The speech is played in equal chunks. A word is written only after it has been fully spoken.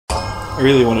I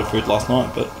really wanted food last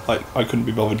night, but like I couldn't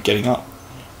be bothered getting up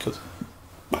because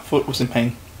my foot was in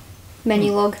pain.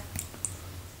 Menu log.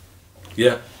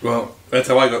 Yeah, well, that's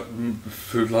how I got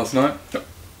food last night.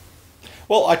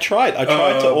 Well, I tried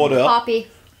to order. Harpy.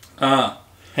 Really?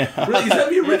 Is that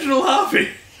the original Harpy?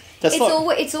 That's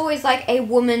not It's always like a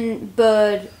woman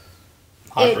bird.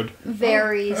 hybrid. It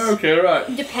varies Okay,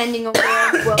 right. depending on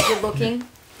where world you're looking.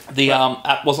 The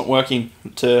app wasn't working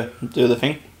to do the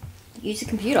thing. Use a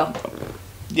computer.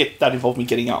 Yeah, that involved me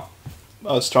getting up.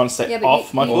 I was trying to stay Yeah, but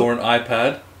off my Or foot. an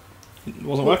iPad. It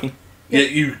wasn't working. Yeah,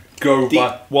 you go It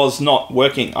by... was not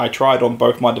working. I tried on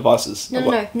both my devices.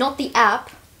 No, not the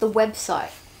app, the website.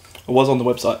 It was on the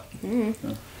website.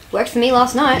 Worked for me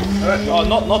last night. Oh,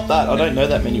 not that. I don't know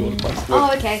that menu order place.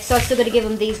 Oh, okay, so I've still got to give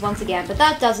them these once again, but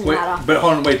that doesn't Wait, matter. but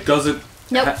hold on, wait, does it...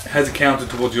 Nope. Has it counted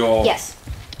towards your... Yes.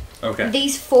 Okay.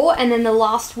 These 4, and then the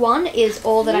last one is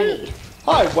all that I need.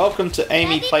 Hi, welcome to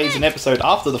Amy Plays an episode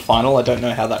after the final. I don't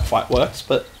know how that quite works,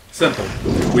 but... Simple.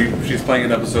 She's playing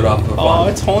an episode after the Oh, final.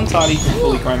 it's Horn's not even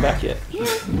fully grown back yet.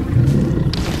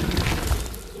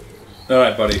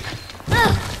 Alright, buddy.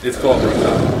 It's clockwork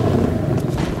time.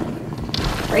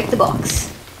 Break the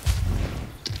box.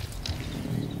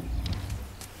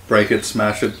 Break it,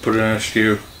 smash it, put it in a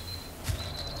stew.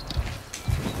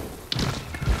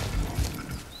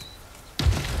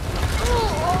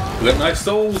 We got nice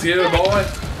souls here, boy.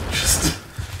 Just...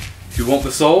 You want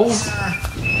the souls?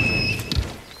 Oh,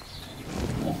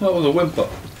 that was a whimper.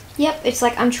 Yep, it's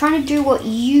like I'm trying to do what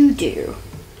you do.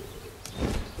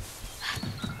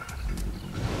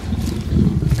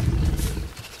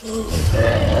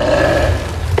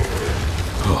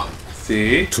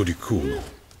 See? Turikuno,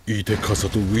 ite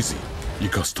kasatu wizi,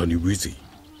 ikastani wizi.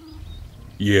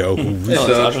 Ye ahu wizi,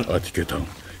 Sergeant. atiketan,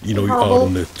 inoi Horrible.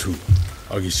 arone tu,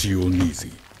 agisi o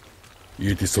nizi.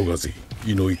 Yete sogazi,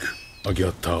 inoiku,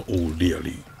 agiata o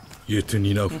liali. Yete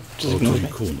ninafu, o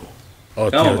turikuno.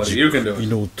 Come on, buddy, you can do it.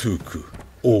 Ino tuku,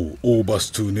 o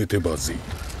obastu netebazi.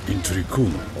 In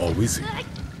turikuno, a wizi.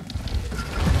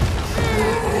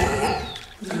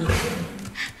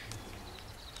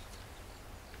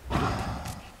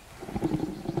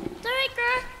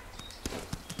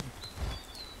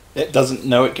 It doesn't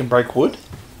know it can break wood?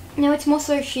 No, it's more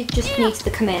so she just needs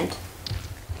the command.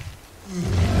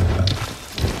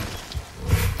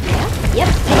 Yeah? Yep.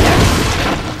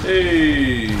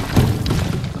 Hey!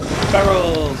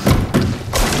 Barrels!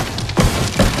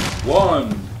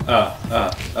 One!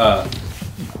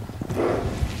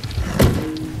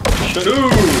 Should- Two!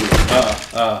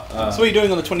 So what are you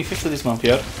doing on the 25th of this month,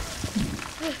 Pierre?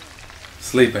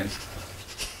 Sleeping.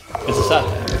 It's a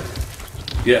Saturday.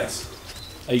 Yes.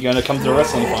 Are you going to come to the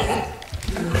wrestling final?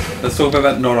 Let's talk about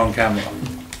that not on camera.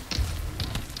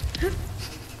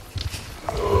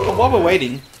 But while we're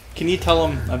waiting, can you tell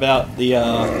them about the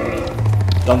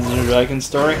Dungeons and Dragons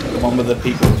story? The one where the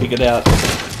people figured out...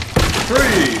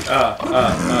 Three!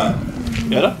 You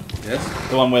got it? Yes?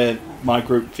 The one where my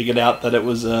group figured out that it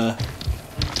was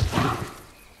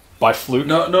by fluke.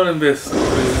 No, not in this.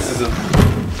 This is a...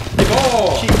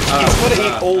 Oh! She's got to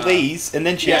eat all these, and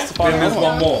then she has to find Then there's another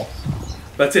one more.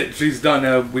 That's it. She's done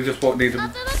now. We just need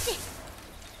to...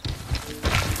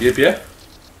 Yep, yep.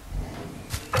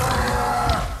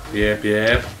 Yep,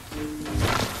 yep.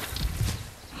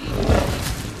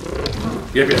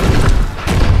 Yep, yep.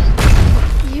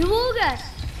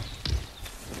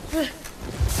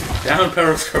 Down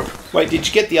periscope. Wait, did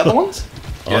you get the other ones?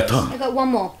 Yes. I got one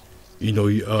more.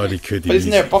 Inoi ari kedi But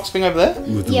isn't there a box thing over there?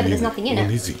 Yeah, but there's nothing in it.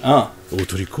 Onizi. Ah. O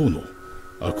turikuno,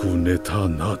 aku neta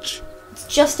nach. It's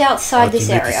just outside this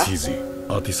area. Sizi,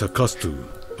 atisa kastu,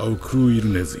 au ku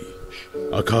ilnezi.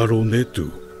 Akaro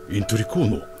netu, in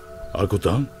turikuno.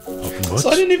 Agodan, aku So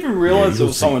I didn't even realise there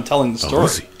was someone telling the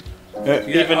story.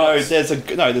 Even though there's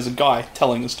a guy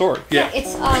telling the story. Yeah,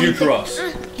 It's, future us.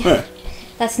 Yeah.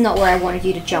 That's not where I wanted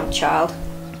you to jump, child.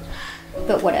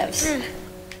 But whatevs.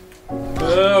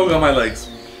 Oh, got my legs.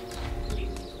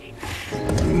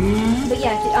 But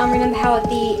yeah, remember how at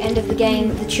the end of the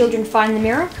game the children find the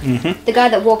mirror? Mm-hmm. The guy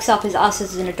that walks up is us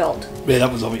as an adult. Yeah,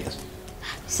 that was obvious.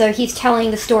 So he's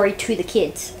telling the story to the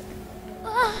kids.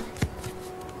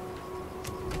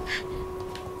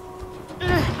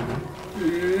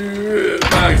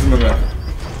 Maximum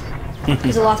effort.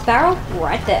 There's the last barrel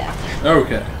right there.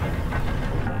 Okay.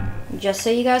 Just so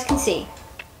you guys can see.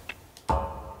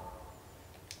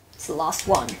 It's the last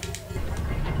one.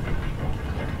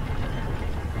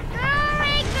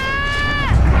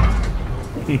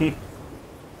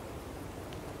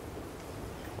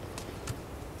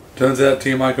 Turns out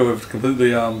Team Ico have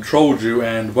completely trolled you,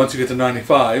 and once you get to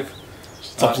 95,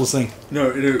 Stops listening.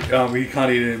 No, he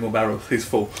can't eat any more barrels. He's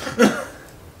full.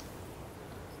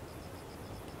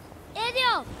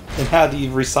 Then how do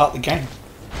you restart the game?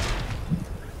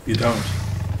 You don't.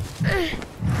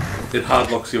 It hard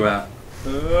locks you out.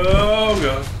 Oh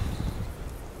god.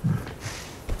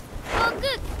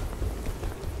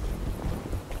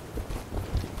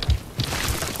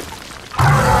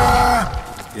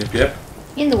 Yep.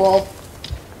 In the wall.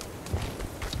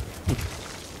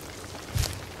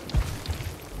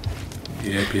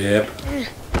 Yep.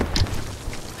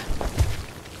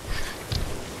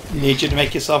 Need you to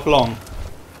make yourself long.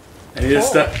 I need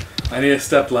a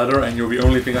step ladder, and you're the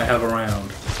only thing I have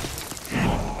around.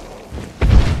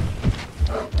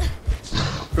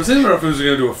 For a second, I thought he was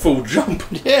going to do a full jump.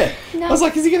 Yeah. No. I was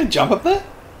like, is he going to jump up there?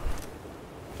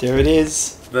 There it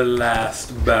is. The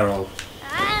last barrel.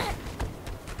 I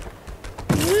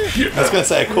was going to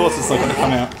say, of course it's not going to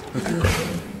come out.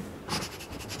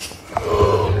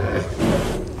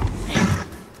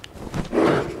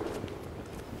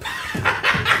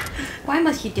 Why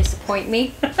must you disappoint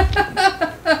me?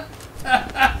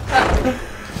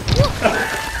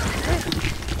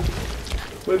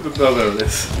 Where's the bell of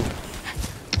this?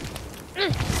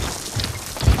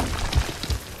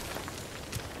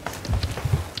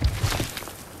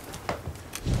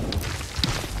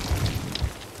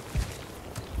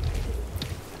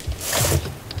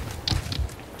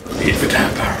 Eat the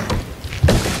damn barrel.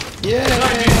 Yeah.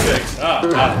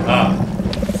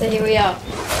 So here we are.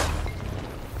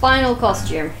 Final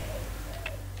costume.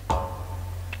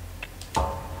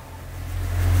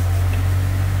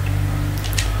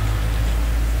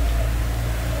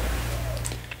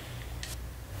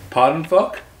 Pardon,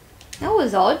 fuck? That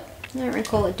was odd. I don't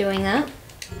recall it doing that.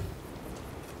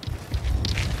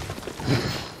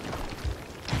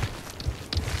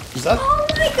 Is that Oh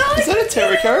my god! Is that a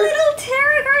Terrico? A little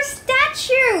Terrico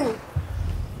statue!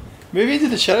 move into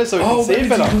the shadow so we can Oh, see maybe it you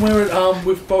better? can wear it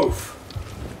with both.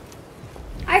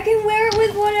 I can wear it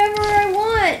with whatever I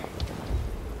want.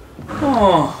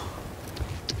 Oh.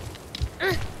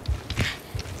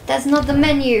 That's not the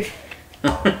menu.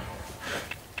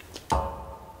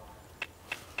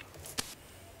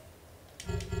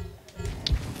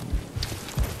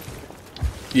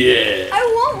 Yeah. I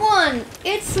want one!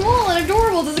 It's small and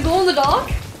adorable. Does it glow in the dark?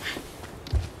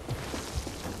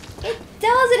 It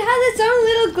does. It has its own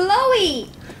little glowy.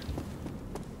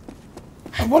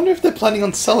 I wonder if they're planning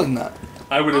on selling that.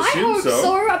 I would I assume hope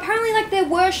so. Apparently, like, there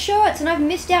were shirts and I've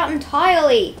missed out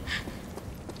entirely.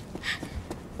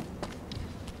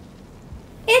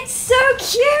 It's so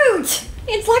cute!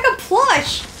 It's like a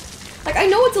plush. Like, I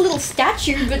know it's a little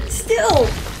statue, but still.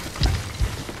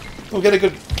 We'll get a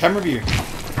good camera view.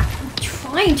 I'm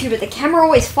trying to, but the camera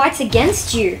always fights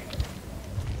against you.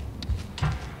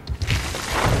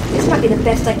 This might be the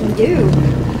best I can do.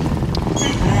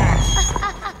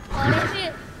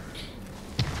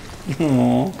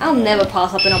 Aww. I'll never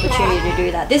pass up an opportunity to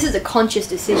do that. This is a conscious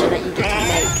decision that you get to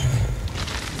make.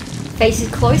 Face is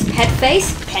close, pet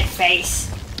face, pet face.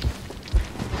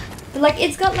 But like,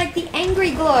 it's got like the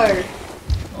angry glow.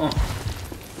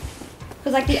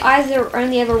 Because like the eyes are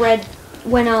only ever red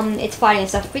when it's fighting and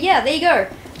stuff. But yeah, there you go.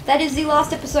 That is the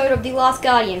last episode of The Last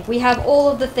Guardian. We have all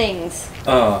of the things.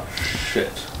 Oh, shit.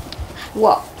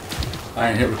 What?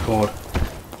 I didn't hit record.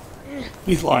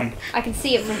 He's lying. I can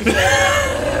see it from here.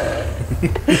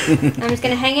 I'm just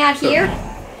gonna hang out here.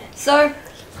 So,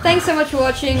 thanks so much for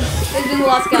watching. This has been The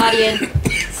Last Guardian.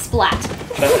 Splat.